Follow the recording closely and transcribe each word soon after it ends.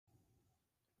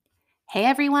Hey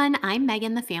everyone, I'm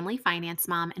Megan, the family finance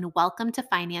mom, and welcome to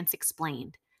Finance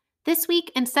Explained. This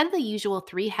week, instead of the usual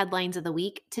three headlines of the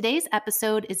week, today's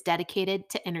episode is dedicated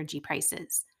to energy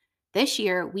prices. This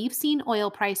year, we've seen oil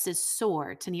prices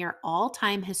soar to near all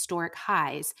time historic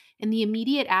highs in the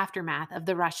immediate aftermath of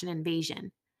the Russian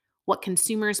invasion. What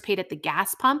consumers paid at the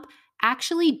gas pump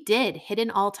actually did hit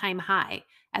an all time high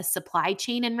as supply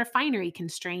chain and refinery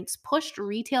constraints pushed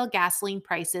retail gasoline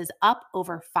prices up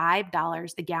over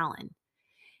 $5 a gallon.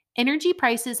 Energy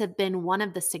prices have been one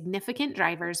of the significant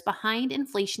drivers behind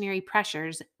inflationary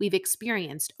pressures we've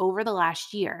experienced over the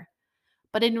last year.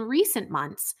 But in recent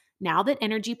months, now that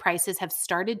energy prices have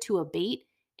started to abate,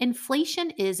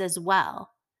 inflation is as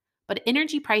well. But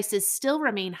energy prices still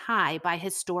remain high by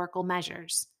historical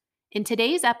measures. In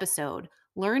today's episode,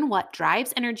 learn what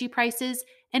drives energy prices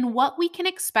and what we can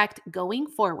expect going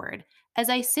forward as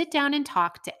I sit down and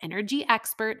talk to energy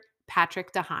expert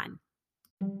Patrick DeHaan.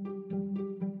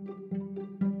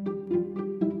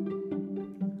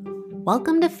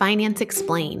 Welcome to Finance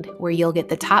Explained, where you'll get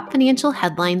the top financial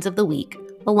headlines of the week,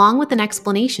 along with an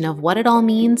explanation of what it all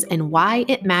means and why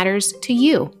it matters to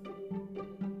you.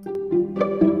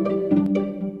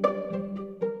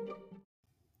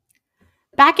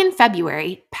 Back in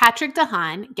February, Patrick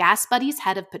DeHaan, GasBuddy's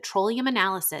head of petroleum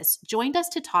analysis, joined us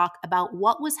to talk about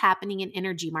what was happening in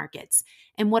energy markets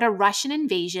and what a Russian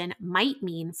invasion might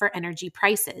mean for energy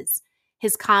prices.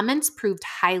 His comments proved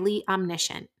highly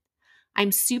omniscient.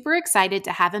 I'm super excited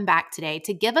to have him back today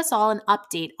to give us all an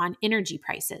update on energy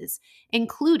prices,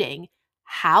 including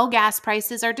how gas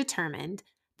prices are determined,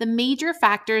 the major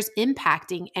factors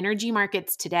impacting energy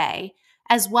markets today,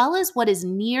 as well as what his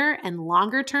near and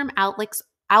longer term outlooks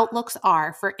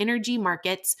are for energy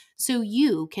markets so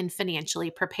you can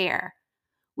financially prepare.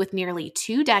 With nearly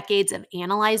 2 decades of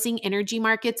analyzing energy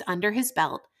markets under his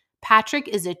belt, Patrick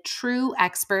is a true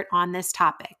expert on this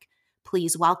topic.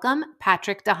 Please welcome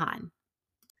Patrick DeHaan.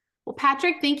 Well,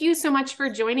 Patrick, thank you so much for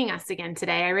joining us again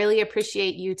today. I really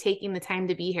appreciate you taking the time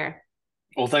to be here.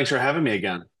 Well, thanks for having me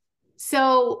again.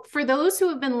 So, for those who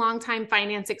have been longtime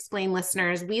Finance Explained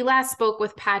listeners, we last spoke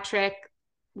with Patrick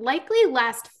likely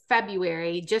last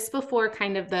February, just before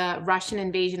kind of the Russian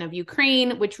invasion of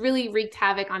Ukraine, which really wreaked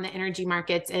havoc on the energy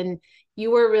markets. And you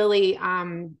were really,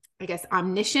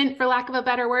 omniscient, for lack of a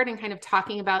better word, and kind of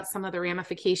talking about some of the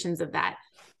ramifications of that.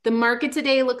 The market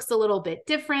today looks a little bit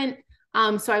different.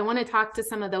 So I want to talk to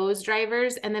some of those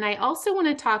drivers. And then I also want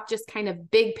to talk just kind of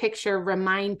big picture,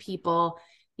 remind people,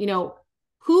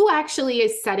 who actually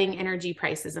is setting energy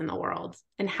prices in the world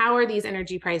and how are these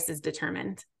energy prices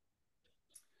determined?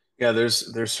 Yeah,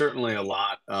 there's certainly a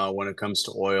lot when it comes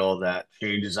to oil that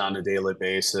changes on a daily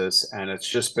basis, and it's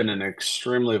just been an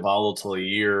extremely volatile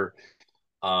year.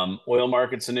 Oil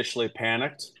markets initially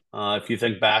panicked. If you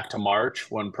think back to March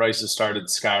when prices started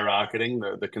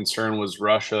skyrocketing, the concern was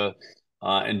Russia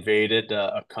invaded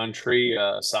a country,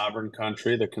 a sovereign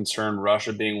country. The concern,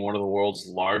 Russia being one of the world's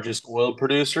largest oil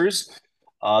producers.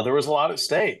 There was a lot at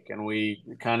stake, and we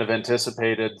kind of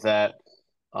anticipated that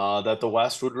the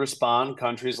West would respond,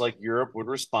 countries like Europe would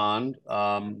respond,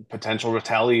 potential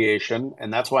retaliation,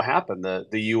 and that's what happened.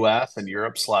 The U.S. and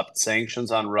Europe slapped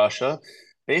sanctions on Russia.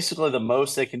 Basically, the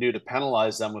most they can do to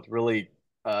penalize them with really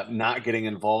not getting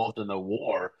involved in the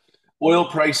war. Oil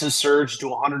prices surged to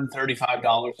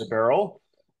 $135 a barrel.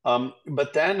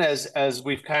 But then, as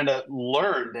we've kind of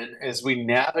learned, and as we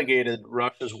navigated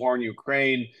Russia's war in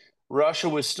Ukraine, Russia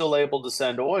was still able to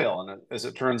send oil. And as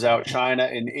it turns out, China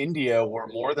and India were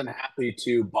more than happy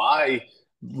to buy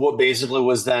what basically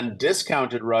was then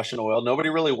discounted Russian oil. Nobody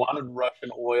really wanted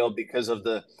Russian oil because of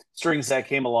the strings that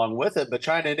came along with it. But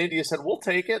China and India said, we'll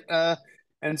take it.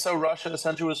 And so Russia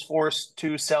essentially was forced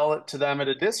to sell it to them at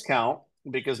a discount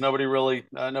because nobody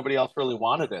else really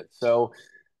wanted it. So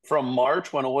from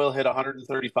March, when oil hit $135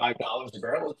 a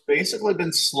barrel, it's basically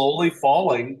been slowly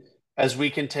falling as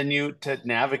we continue to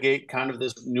navigate kind of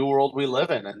this new world we live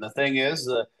in. And the thing is,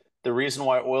 the reason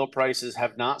why oil prices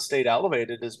have not stayed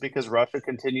elevated is because Russia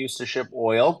continues to ship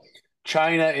oil.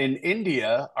 China and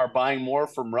India are buying more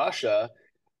from Russia,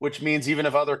 which means even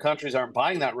if other countries aren't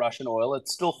buying that Russian oil,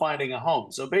 it's still finding a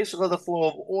home. So basically, the flow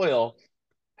of oil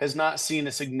has not seen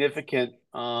a significant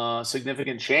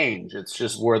change. It's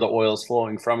just where the oil is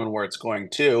flowing from and where it's going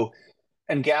to.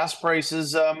 And gas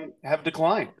prices have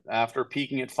declined after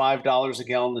peaking at $5 a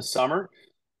gallon this summer.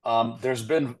 There's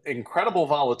been incredible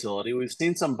volatility. We've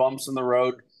seen some bumps in the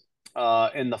road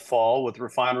in the fall with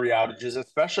refinery outages,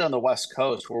 especially on the West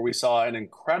Coast, where we saw an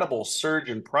incredible surge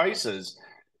in prices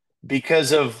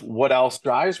because of what else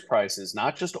drives prices,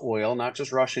 not just oil, not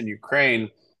just Russia and Ukraine,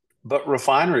 but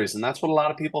refineries. And that's what a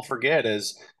lot of people forget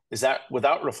is is that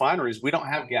without refineries, we don't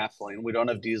have gasoline, we don't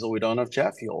have diesel, we don't have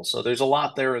jet fuel. So there's a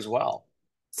lot there as well.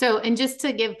 So, and just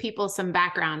to give people some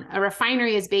background, a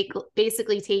refinery is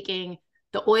basically taking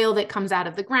the oil that comes out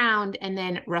of the ground and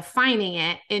then refining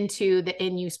it into the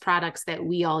in-use products that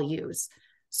we all use.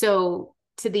 So,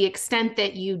 to the extent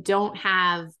that you don't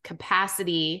have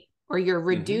capacity or you're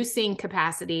reducing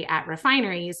capacity at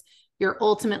refineries, you're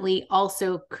ultimately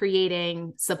also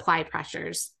creating supply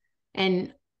pressures.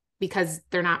 And because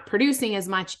they're not producing as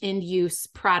much end-use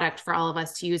product for all of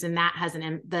us to use, and that has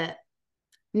the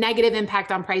negative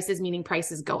impact on prices, meaning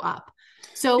prices go up.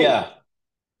 So Yeah.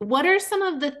 what are some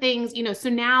of the things, so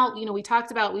now, we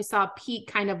talked about, we saw peak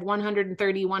kind of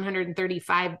 $130,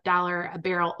 $135 a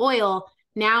barrel oil.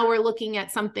 Now we're looking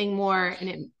at something more, and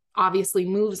it obviously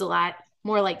moves a lot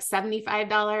more, like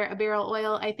 $75 a barrel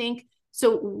oil, I think.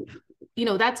 So,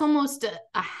 that's almost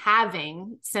a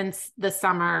halving since the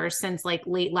summer, since like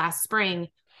late last spring.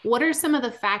 What are some of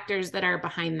the factors that are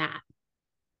behind that?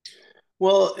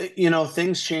 Well,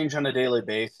 things change on a daily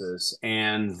basis.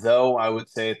 And though I would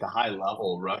say at the high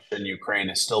level, Russia and Ukraine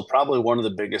is still probably one of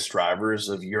the biggest drivers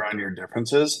of year-on-year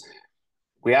differences,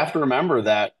 we have to remember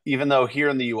that even though here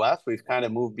in the US, we've kind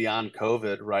of moved beyond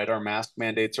COVID, right? Our mask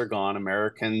mandates are gone.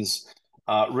 Americans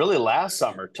really last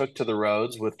summer took to the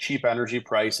roads with cheap energy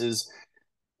prices.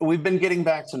 We've been getting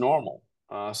back to normal.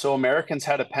 So Americans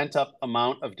had a pent up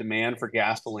amount of demand for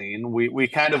gasoline. We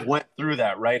kind of went through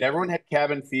that, right? Everyone had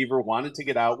cabin fever, wanted to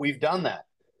get out. We've done that.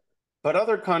 But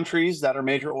other countries that are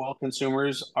major oil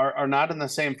consumers are not in the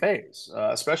same phase,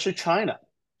 especially China.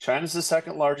 China's the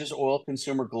second largest oil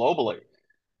consumer globally.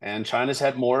 And China's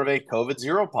had more of a COVID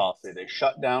zero policy. They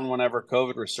shut down whenever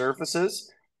COVID resurfaces.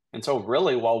 And so,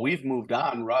 really, while we've moved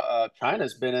on,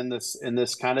 China's been in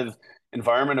this kind of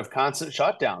environment of constant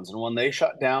shutdowns. And when they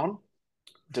shut down,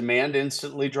 demand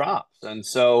instantly drops. And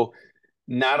so,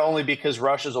 not only because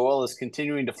Russia's oil is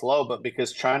continuing to flow, but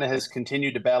because China has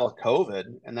continued to battle COVID,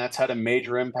 and that's had a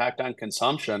major impact on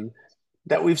consumption,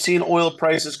 that we've seen oil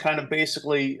prices kind of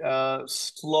basically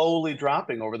slowly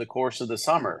dropping over the course of the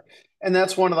summer. And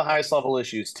that's one of the highest level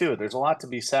issues, too. There's a lot to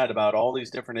be said about all these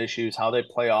different issues, how they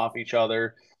play off each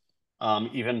other,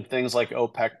 even things like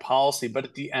OPEC policy. But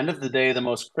at the end of the day, the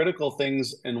most critical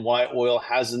things in why oil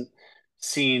hasn't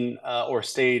seen or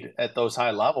stayed at those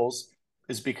high levels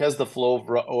is because the flow of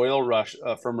oil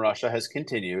from Russia has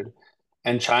continued,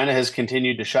 and China has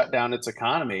continued to shut down its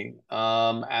economy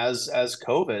as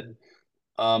COVID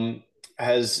um,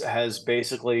 has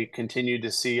basically continued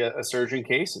to see a surge in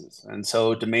cases. And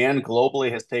so demand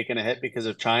globally has taken a hit because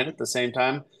of China. At the same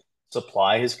time,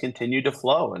 supply has continued to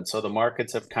flow. And so the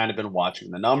markets have kind of been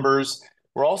watching the numbers.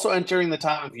 We're also entering the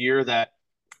time of year that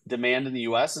demand in the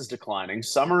US is declining.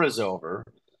 Summer is over.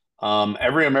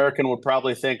 Every American would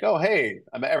probably think, oh, hey,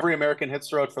 every American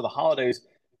hits the road for the holidays.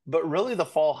 But really, the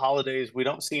fall holidays, we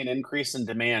don't see an increase in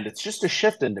demand. It's just a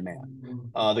shift in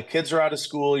demand. The kids are out of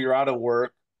school, you're out of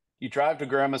work, you drive to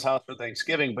grandma's house for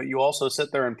Thanksgiving, but you also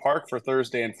sit there and park for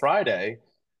Thursday and Friday.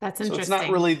 That's So it's not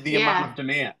interesting. really the amount Yeah. of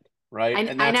demand, right? I,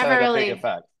 And I that's never had a big really,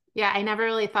 effect. yeah, I never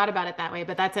really thought about it that way,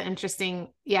 but that's an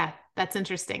interesting, yeah, that's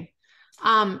interesting.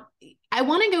 Um, I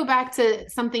want to go back to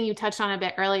something you touched on a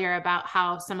bit earlier about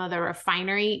how some of the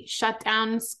refinery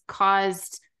shutdowns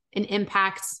caused an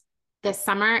impact this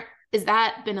summer. Is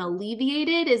that been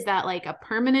alleviated? Is that like a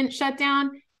permanent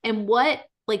shutdown? And why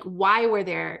were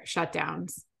there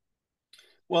shutdowns?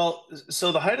 Well,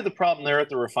 so the height of the problem there at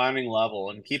the refining level,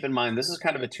 and keep in mind, this is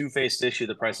kind of a two-faced issue.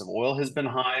 The price of oil has been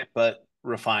high, but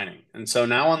refining. And so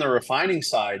now on the refining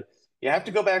side, you have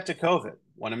to go back to COVID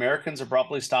when Americans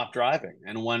abruptly stopped driving.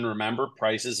 And when, remember,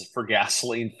 prices for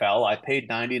gasoline fell, I paid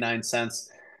 99 cents,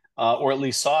 or at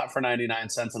least saw it for 99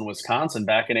 cents in Wisconsin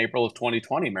back in April of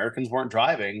 2020. Americans weren't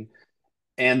driving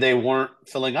and they weren't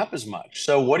filling up as much.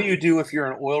 So, what do you do if you're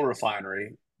an oil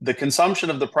refinery? The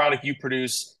consumption of the product you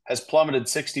produce has plummeted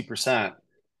 60%,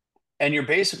 and you're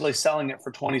basically selling it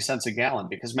for 20 cents a gallon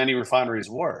because many refineries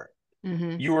were.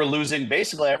 Mm-hmm. You were losing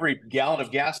basically every gallon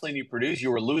of gasoline you produce, you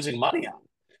were losing money on.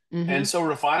 And Mm-hmm. so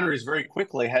refineries very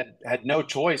quickly had no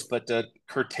choice but to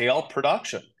curtail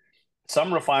production.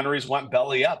 Some refineries went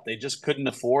belly up. They just couldn't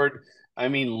afford. I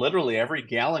mean, literally every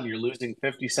gallon you're losing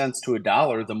 50 cents to a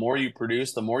dollar. The more you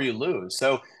produce, the more you lose.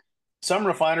 So some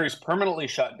refineries permanently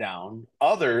shut down.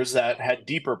 Others that had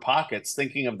deeper pockets,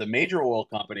 thinking of the major oil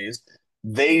companies,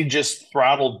 they just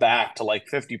throttled back to like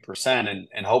 50%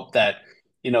 and hoped that,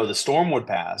 the storm would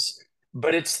pass.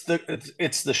 But it's the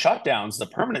shutdowns, the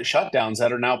permanent shutdowns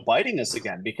that are now biting us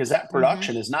again because that Mm-hmm.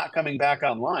 production is not coming back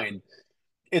online.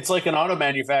 It's like an auto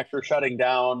manufacturer shutting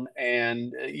down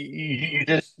and you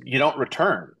don't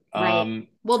return. Right.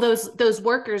 Well, those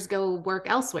workers go work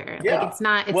elsewhere. Like Yeah, it's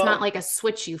not well, like a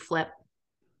switch you flip.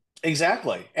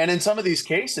 exactly. And in some of these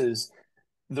cases,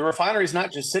 the refinery is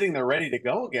not just sitting there ready to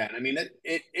go again. I mean,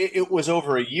 it was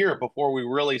over a year before we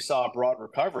really saw a broad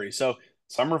recovery. So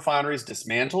some refineries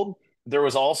dismantled. There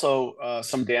was also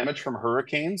some damage from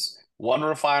hurricanes. One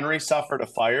refinery suffered a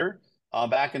fire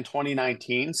back in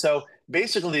 2019. So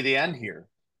basically, the end here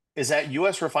is that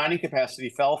U.S. refining capacity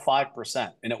fell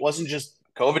 5%. And it wasn't just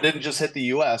COVID didn't just hit the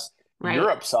U.S. Right.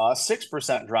 Europe saw a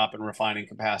 6% drop in refining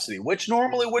capacity, which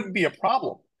normally wouldn't be a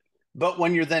problem. But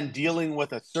when you're then dealing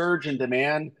with a surge in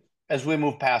demand as we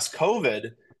move past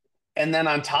COVID, and then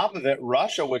on top of it,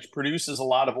 Russia, which produces a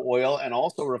lot of oil and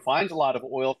also refines a lot of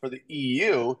oil for the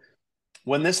EU,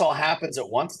 when this all happens at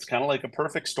once, it's kind of like a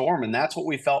perfect storm. And that's what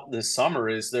we felt this summer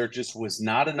is there just was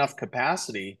not enough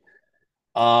capacity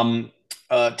um,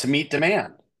 to meet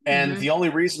demand. And Hmm. the only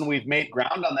reason we've made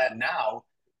ground on that now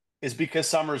is because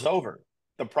summer's over.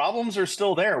 The problems are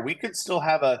still there. We could still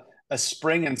have a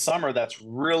spring and summer that's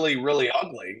really, really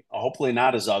ugly. Hopefully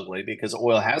not as ugly because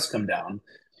oil has come down.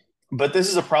 But this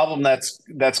is a problem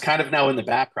that's kind of now in the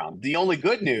background. The only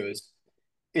good news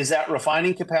is that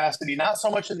refining capacity, not so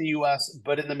much in the US,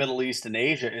 but in the Middle East and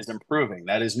Asia, is improving.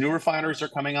 That is, new refineries are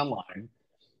coming online.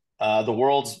 The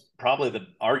world's probably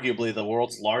arguably the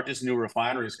world's largest new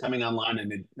refinery is coming online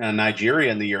in Nigeria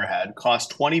in the year ahead.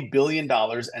 Cost $20 billion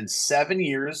and 7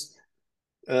 years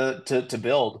to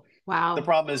build. The Wow.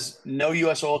 problem is no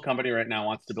U.S. oil company right now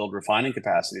wants to build refining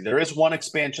capacity. There is one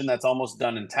expansion that's almost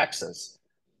done in Texas,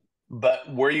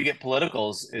 but where you get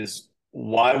politicals is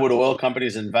why would oil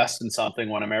companies invest in something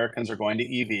when Americans are going to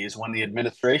EVs, when the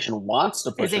administration wants to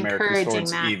Is push Americans encouraging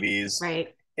towards that. EVs? Right.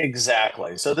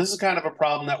 Exactly. So this is kind of a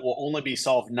problem that will only be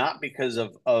solved not because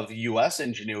of US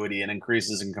ingenuity and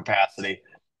increases in capacity,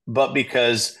 but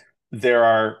because there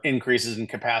are increases in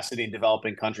capacity in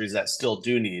developing countries that still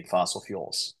do need fossil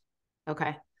fuels.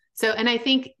 Okay. So, and I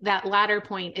think that latter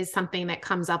point is something that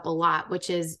comes up a lot, which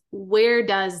is where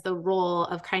does the role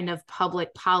of kind of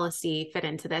public policy fit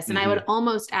into this? And I would Hmm.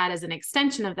 almost add as an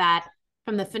extension of that,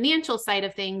 from the financial side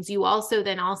of things, you also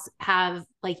then also have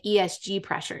like ESG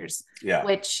pressures, Yeah.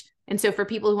 which, and so for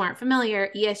people who aren't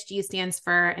familiar, ESG stands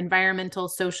for environmental,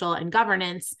 social, and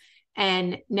governance.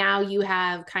 And now you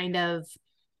have kind of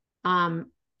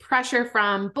um, pressure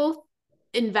from both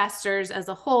investors as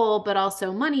a whole, but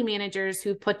also money managers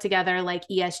who put together like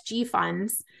ESG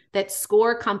funds that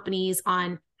score companies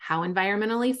on how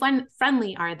environmentally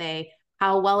friendly are they,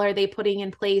 how well are they putting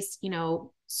in place,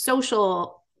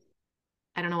 social,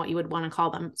 I don't know what you would want to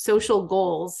call them, social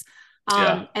goals.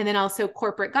 Yeah. And then also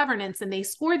corporate governance. And they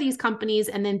score these companies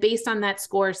and then based on that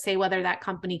score, say whether that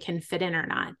company can fit in or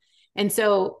not. And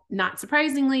so, not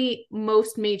surprisingly,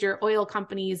 most major oil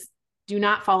companies do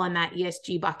not fall in that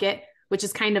ESG bucket, which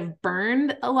has kind of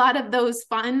burned a lot of those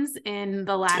funds in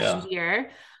the last Yeah.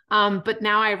 year. But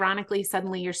now, ironically,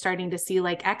 suddenly you're starting to see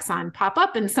like Exxon pop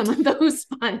up in some of those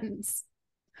funds.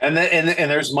 And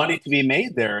there's money to be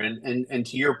made there. And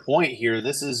to your point here,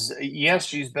 this is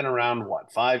ESG's been around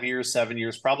what, 5 years, 7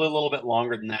 years, probably a little bit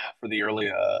longer than that for the early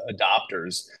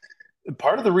adopters.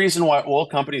 Part of the reason why oil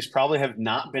companies probably have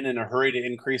not been in a hurry to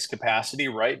increase capacity,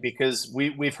 right? Because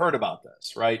we've heard about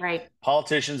this, right? Right.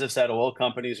 Politicians have said oil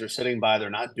companies are sitting by, they're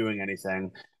not doing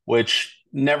anything, which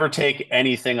never take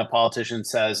anything a politician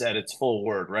says at its full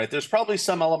word, right? There's probably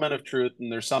some element of truth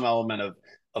and there's some element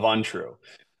of untrue.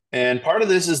 And part of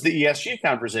this is the ESG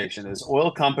conversation is oil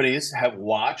companies have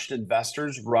watched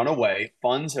investors run away,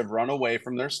 funds have run away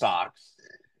from their stocks.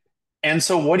 And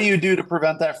so what do you do to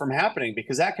prevent that from happening?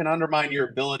 Because that can undermine your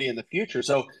ability in the future.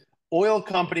 So oil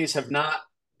companies have not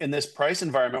in this price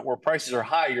environment where prices are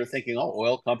high, you're thinking, oh,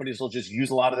 oil companies will just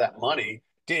use a lot of that money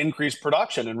to increase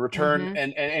production and return Mm-hmm.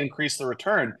 and increase the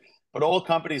return. But oil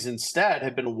companies instead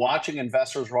have been watching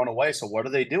investors run away. So what are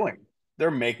they doing? They're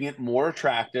making it more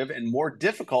attractive and more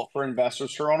difficult for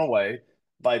investors to run away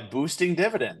by boosting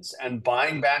dividends and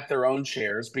buying back their own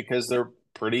shares because they're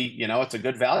pretty, it's a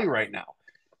good value right now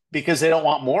because they don't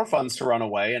want more funds to run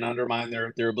away and undermine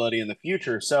their ability in the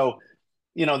future. So,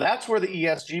 that's where the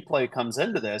ESG play comes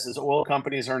into this is oil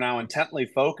companies are now intently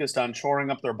focused on shoring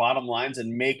up their bottom lines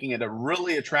and making it a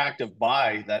really attractive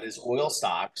buy that is oil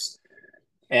stocks.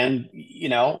 And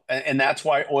that's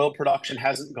why oil production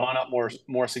hasn't gone up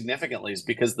more significantly is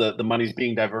because the money's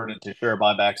being diverted to share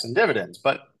buybacks and dividends.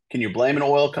 But can you blame an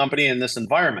oil company in this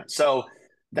environment? So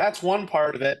that's one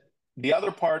part of it. The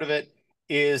other part of it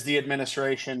is the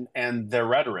administration and their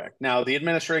rhetoric. Now, the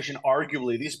administration,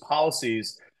 arguably, these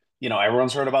policies,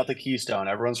 everyone's heard about the Keystone,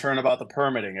 everyone's heard about the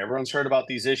permitting, everyone's heard about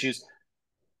these issues.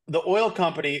 The oil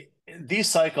company these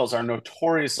cycles are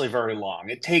notoriously very long.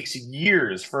 It takes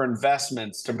years for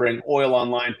investments to bring oil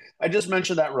online. I just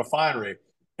mentioned that refinery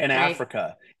in Right.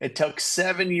 Africa. It took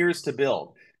 7 years to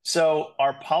build. So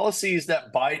our policies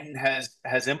that Biden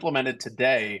has implemented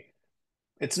today,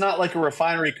 it's not like a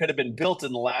refinery could have been built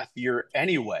in the last year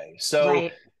anyway. So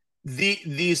Right.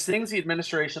 these things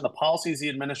the policies the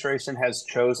administration has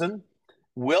chosen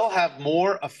will have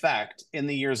more effect in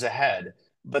the years ahead.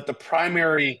 But the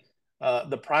primary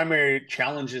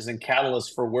challenges and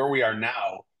catalysts for where we are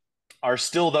now are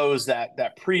still those that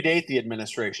predate the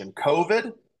administration: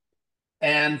 COVID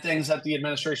and things that the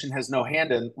administration has no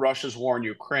hand in, Russia's war in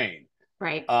Ukraine.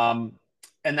 Right. Um,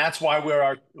 and that's why we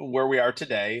are where we are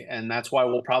today, and that's why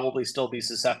we'll probably still be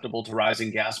susceptible to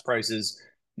rising gas prices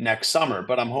next summer.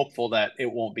 But I'm hopeful that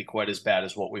it won't be quite as bad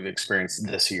as what we've experienced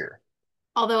this year.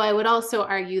 Although I would also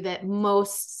argue that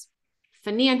most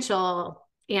financial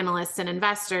analysts and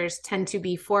investors tend to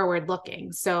be forward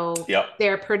looking. So Yep.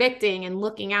 they're predicting and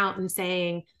looking out and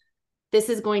saying, this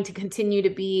is going to continue to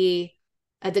be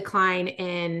a decline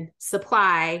in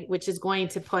supply, which is going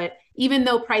to put, even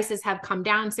though prices have come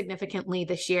down significantly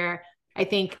this year, I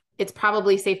think it's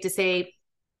probably safe to say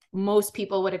most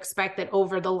people would expect that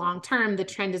over the long term, the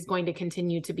trend is going to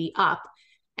continue to be up.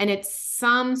 And it's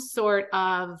some sort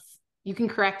of, you can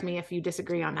correct me if you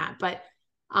disagree on that, but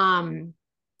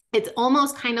it's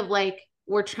almost kind of like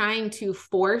we're trying to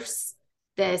force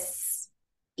this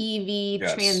EV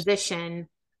Yes. transition,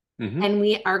 Mm-hmm. and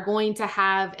we are going to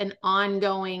have an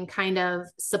ongoing kind of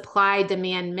supply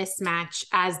demand mismatch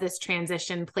as this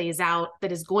transition plays out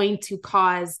that is going to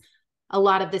cause a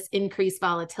lot of this increased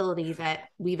volatility that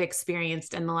we've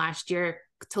experienced in the last year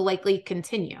to likely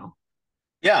continue.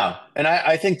 Yeah. And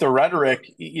I think the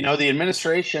rhetoric, the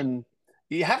administration,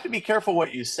 you have to be careful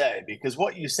what you say, because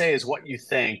what you say is what you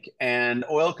think. And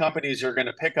oil companies are going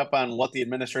to pick up on what the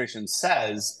administration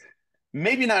says.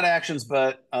 Maybe not actions,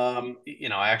 but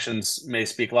actions may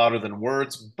speak louder than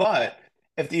words. But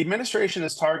if the administration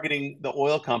is targeting the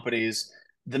oil companies,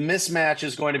 the mismatch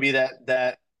is going to be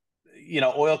that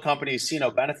oil companies see no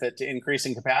benefit to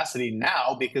increasing capacity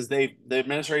now because the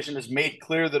administration has made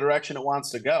clear the direction it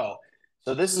wants to go.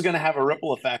 So this is going to have a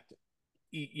ripple effect,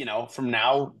 from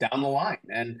now down the line,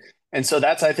 and so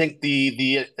that's, I think,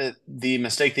 the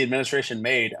mistake the administration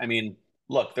made. I mean,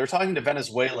 look, they're talking to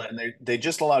Venezuela, and they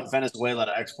just allowed Venezuela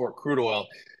to export crude oil.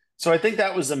 So I think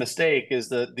that was the mistake, is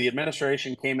that the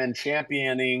administration came in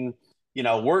championing,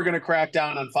 we're going to crack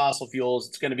down on fossil fuels.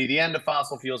 It's going to be the end of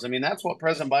fossil fuels. I mean, that's what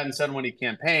President Biden said when he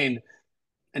campaigned.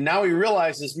 And now he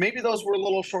realizes maybe those were a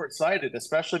little short-sighted,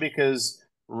 especially because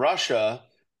Russia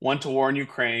went to war in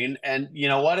Ukraine. And you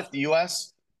know what?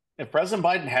 If President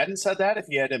Biden hadn't said that, if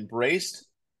he had embraced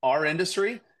our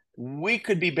industry, we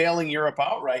could be bailing Europe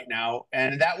out right now,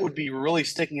 and that would be really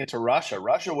sticking it to Russia.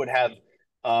 Russia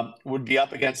would be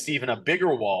up against even a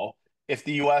bigger wall if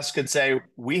the U.S. could say,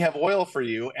 we have oil for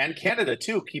you, and Canada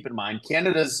too. Keep in mind,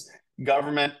 Canada's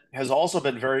government has also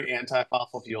been very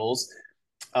anti-fossil fuels.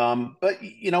 But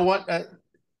you know what?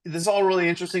 This is all really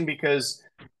interesting because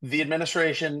the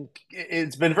administration,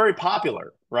 it's been very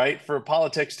popular, right, for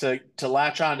politics to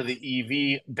latch onto the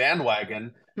EV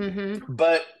bandwagon. Mm-hmm.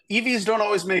 But EVs don't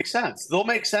always make sense. They'll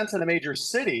make sense in a major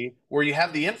city where you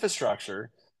have the infrastructure.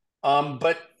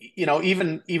 But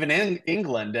even in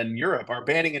England and Europe are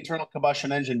banning internal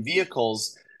combustion engine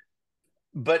vehicles,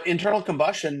 but internal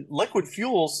combustion liquid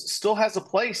fuels still has a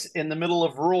place in the middle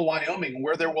of rural Wyoming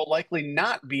where there will likely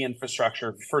not be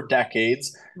infrastructure for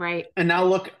decades. Right. And now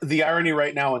look, the irony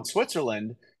right now in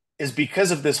Switzerland is,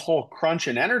 because of this whole crunch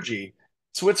in energy,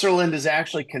 Switzerland is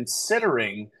actually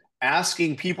considering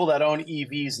asking people that own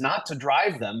EVs not to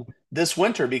drive them this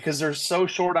winter because they're so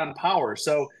short on power.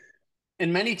 So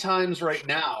in many times right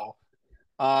now,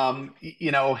 I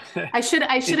it,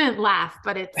 shouldn't laugh,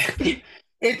 but it's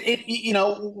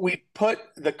we put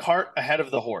the cart ahead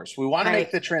of the horse. We want to make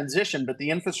right. the transition, but the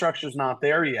infrastructure is not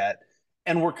there yet.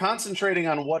 And we're concentrating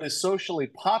on what is socially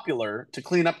popular to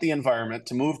clean up the environment,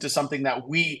 to move to something that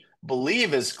we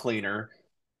believe is cleaner.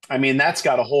 I mean, that's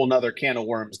got a whole nother can of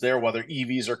worms there, whether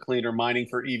EVs are cleaner, mining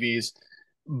for EVs.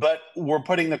 But we're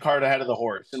putting the cart ahead of the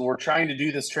horse, and we're trying to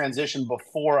do this transition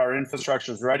before our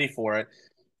infrastructure is ready for it.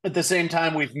 At the same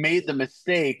time, we've made the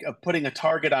mistake of putting a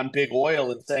target on big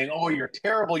oil and saying, oh, you're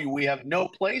terrible. We have no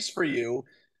place for you.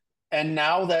 And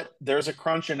now that there's a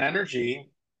crunch in energy,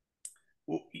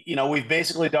 we've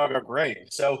basically dug our grave.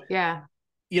 So, Yeah.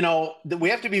 we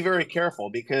have to be very careful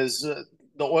because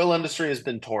the oil industry has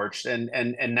been torched.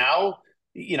 And now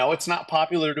it's not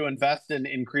popular to invest in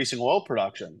increasing oil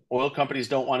production. Oil companies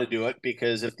don't want to do it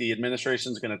because if the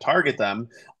administration is going to target them,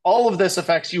 all of this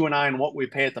affects you and I and what we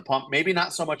pay at the pump. Maybe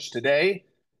not so much today,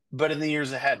 but in the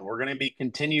years ahead, we're going to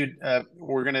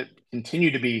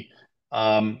continue to be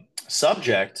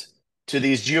subject to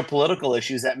these geopolitical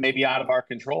issues that may be out of our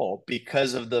control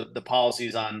because of the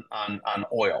policies on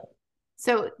oil.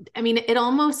 So, I mean, it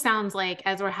almost sounds like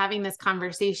as we're having this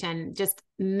conversation, just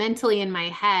mentally in my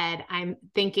head, I'm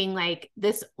thinking like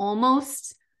this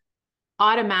almost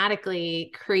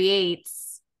automatically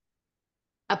creates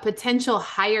a potential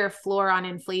higher floor on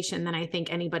inflation than I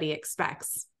think anybody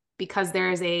expects, because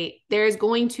there is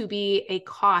going to be a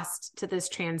cost to this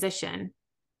transition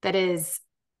that is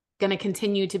going to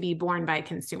continue to be borne by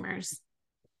consumers.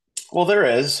 Well, there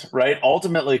is, right?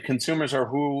 Ultimately, consumers are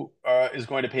who is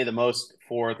going to pay the most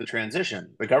for the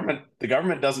transition. The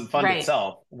government doesn't fund Right.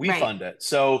 itself; we Right. fund it.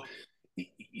 So,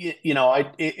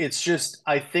 it's just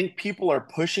I think people are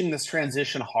pushing this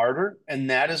transition harder, and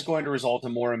that is going to result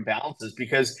in more imbalances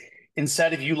because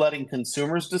instead of you letting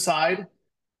consumers decide,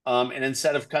 and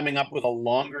instead of coming up with a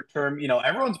longer term,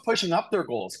 everyone's pushing up their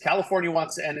goals. California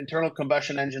wants to end internal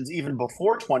combustion engines even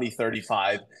before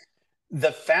 2035.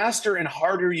 The faster and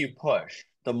harder you push,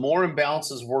 the more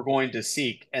imbalances we're going to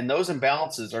seek, and those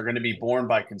imbalances are going to be borne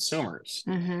by consumers.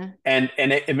 Mm-hmm. And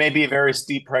it may be a very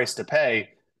steep price to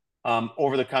pay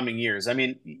over the coming years. I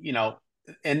mean,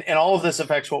 and all of this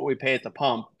affects what we pay at the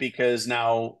pump because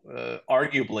now,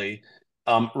 arguably,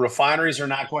 refineries are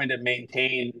not going to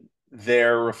maintain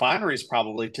their refineries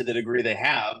probably to the degree they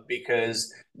have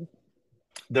because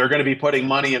they're going to be putting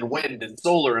money in wind and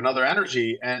solar and other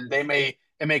energy, and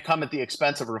it may come at the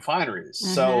expense of refineries.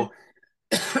 Mm-hmm. So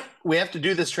we have to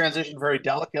do this transition very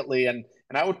delicately, and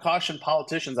I would caution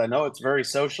politicians. I know it's very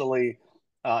socially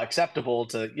acceptable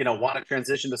to want to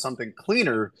transition to something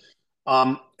cleaner.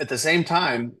 At the same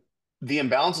time, the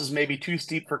imbalances may be too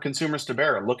steep for consumers to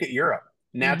bear. Look at Europe: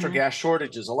 natural Mm-hmm. gas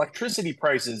shortages, electricity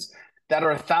prices that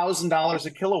are $1,000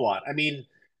 a kilowatt. I mean,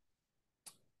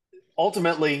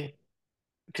 ultimately,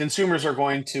 consumers are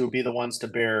going to be the ones to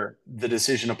bear the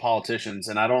decision of politicians,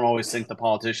 and I don't always think the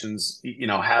politicians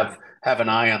have an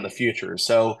eye on the future.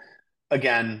 So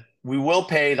again, we will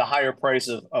pay the higher price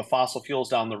of fossil fuels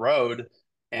down the road,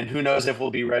 and who knows if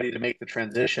we'll be ready to make the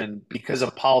transition because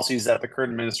of policies that the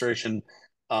current administration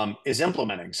is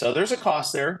implementing. So there's a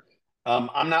cost there.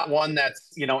 I'm not one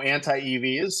that's anti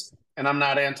EVs, and I'm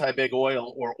not anti big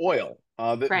oil or oil.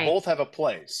 That Right. both have a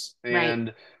place. Right.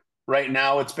 And right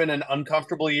now, it's been an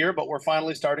uncomfortable year, but we're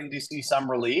finally starting to see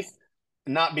some relief.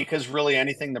 Not because really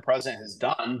anything the president has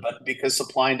done, but because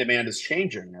supply and demand is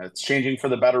changing. It's changing for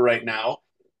the better right now.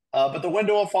 But the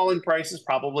window of falling prices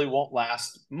probably won't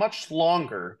last much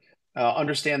longer.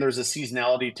 Understand there's a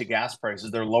seasonality to gas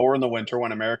prices. They're lower in the winter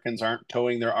when Americans aren't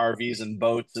towing their RVs and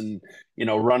boats and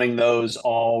running those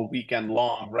all weekend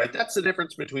long, right? That's the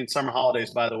difference between summer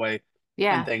holidays, by the way, and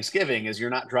Yeah. Thanksgiving is you're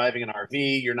not driving an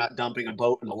RV, you're not dumping a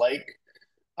boat in the lake.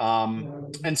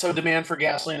 And so demand for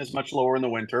gasoline is much lower in the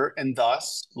winter and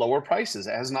thus lower prices.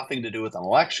 It has nothing to do with an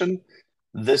election.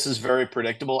 This is very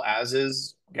predictable, as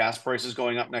is gas prices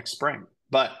going up next spring.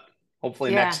 But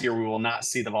hopefully next Yeah. year we will not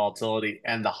see the volatility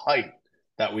and the height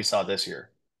that we saw this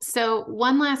year. So,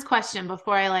 one last question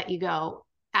before I let you go.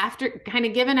 After kind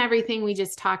of given everything we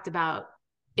just talked about,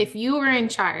 if you were in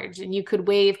charge and you could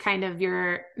wave kind of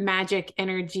your magic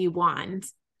energy wand,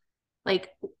 like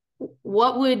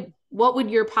what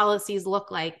would your policies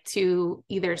look like to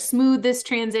either smooth this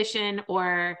transition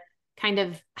or kind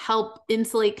of help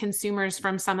insulate consumers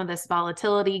from some of this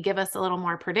volatility, give us a little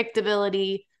more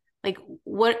predictability? Like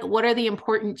what are the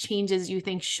important changes you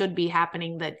think should be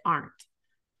happening that aren't?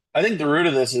 I think the root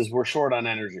of this is we're short on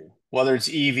energy, whether it's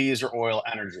EVs or oil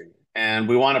energy, and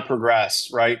we want to progress,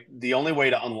 right? The only way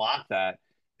to unlock that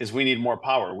is we need more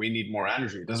power. We need more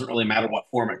energy. It doesn't really matter what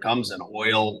form it comes in: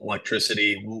 oil,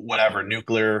 electricity, whatever,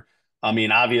 nuclear. I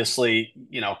mean, obviously,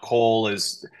 coal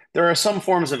is, there are some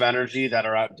forms of energy that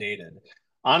are outdated.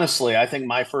 Honestly, I think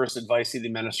my first advice to the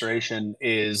administration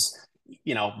is,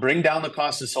 bring down the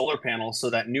cost of solar panels so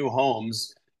that new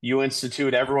homes you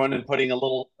institute everyone in putting a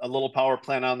little power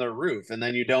plant on their roof, and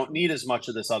then you don't need as much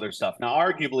of this other stuff. Now,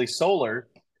 arguably, solar,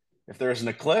 if there's an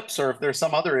eclipse or if there's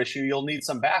some other issue, you'll need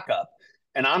some backup.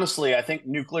 And honestly, I think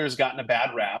nuclear's gotten a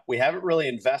bad rap. We haven't really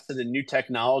invested in new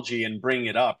technology and bringing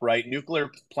it up, right?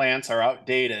 Nuclear plants are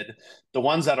outdated. The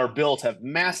ones that are built have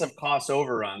massive cost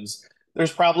overruns.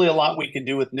 There's probably a lot we can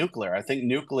do with nuclear. I think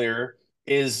nuclear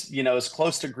is, as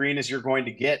close to green as you're going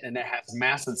to get, and it has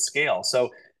massive scale. So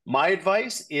my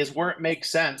advice is where it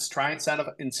makes sense, try and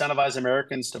incentivize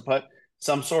Americans to put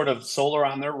some sort of solar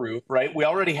on their roof, right? We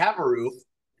already have a roof.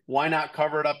 Why not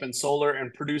cover it up in solar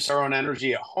and produce our own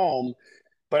energy at home?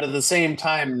 But at the same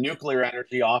time, nuclear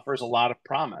energy offers a lot of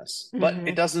promise, but it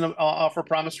Hmm. doesn't offer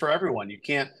promise for everyone. You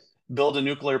can't build a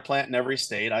nuclear plant in every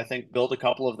state. I think build a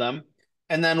couple of them.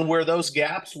 And then where those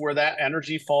gaps, where that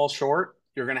energy falls short,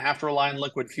 you're going to have to rely on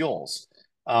liquid fuels.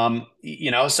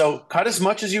 So cut as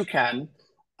much as you can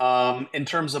in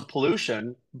terms of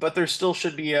pollution, but there still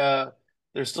should be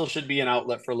an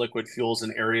outlet for liquid fuels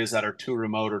in areas that are too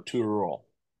remote or too rural.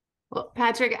 Well,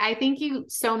 Patrick, I thank you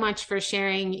so much for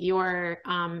sharing your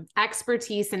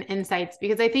expertise and insights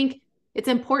because I think it's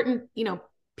important.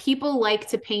 People like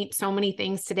to paint so many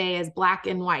things today as black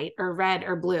and white or red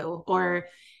or blue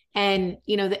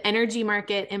the energy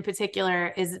market in particular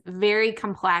is very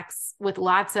complex with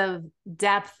lots of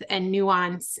depth and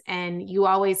nuance, and you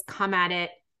always come at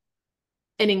it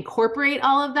and incorporate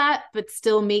all of that, but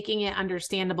still making it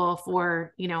understandable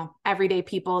for, everyday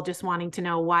people just wanting to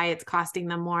know why it's costing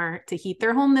them more to heat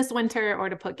their home this winter or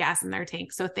to put gas in their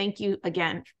tank. So thank you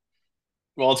again.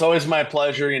 Well, it's always my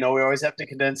pleasure. We always have to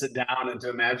condense it down and to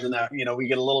imagine that, we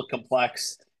get a little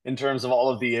complex in terms of all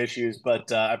of the issues,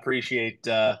 but appreciate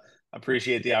the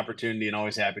opportunity and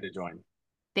always happy to join.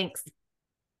 Thanks.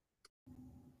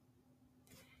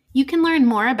 You can learn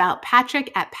more about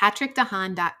Patrick at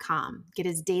patrickdahan.com. Get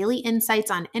his daily insights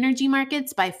on energy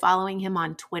markets by following him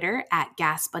on Twitter at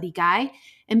GasBuddyGuy.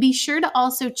 And be sure to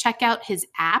also check out his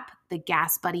app, the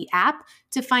Gas Buddy app,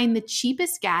 to find the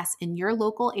cheapest gas in your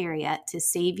local area to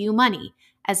save you money,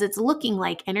 as it's looking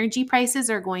like energy prices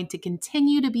are going to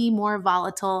continue to be more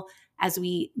volatile as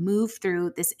we move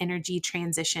through this energy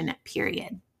transition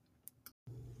period.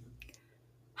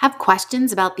 Have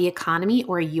questions about the economy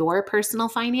or your personal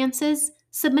finances?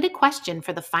 Submit a question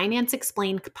for the Finance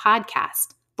Explained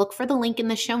podcast. Look for the link in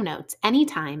the show notes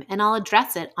anytime, and I'll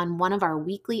address it on one of our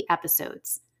weekly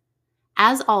episodes.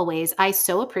 As always, I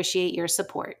so appreciate your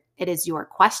support. It is your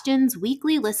questions,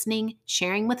 weekly listening,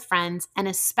 sharing with friends, and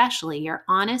especially your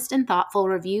honest and thoughtful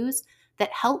reviews that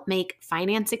help make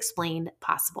Finance Explained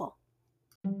possible.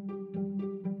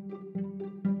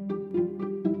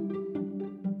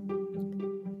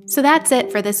 So that's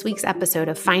it for this week's episode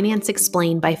of Finance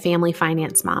Explained by Family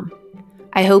Finance Mom.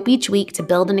 I hope each week to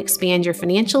build and expand your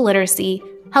financial literacy,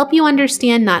 help you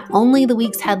understand not only the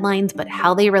week's headlines, but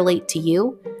how they relate to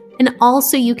you, and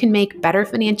also you can make better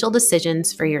financial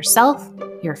decisions for yourself,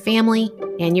 your family,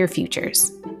 and your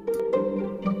futures.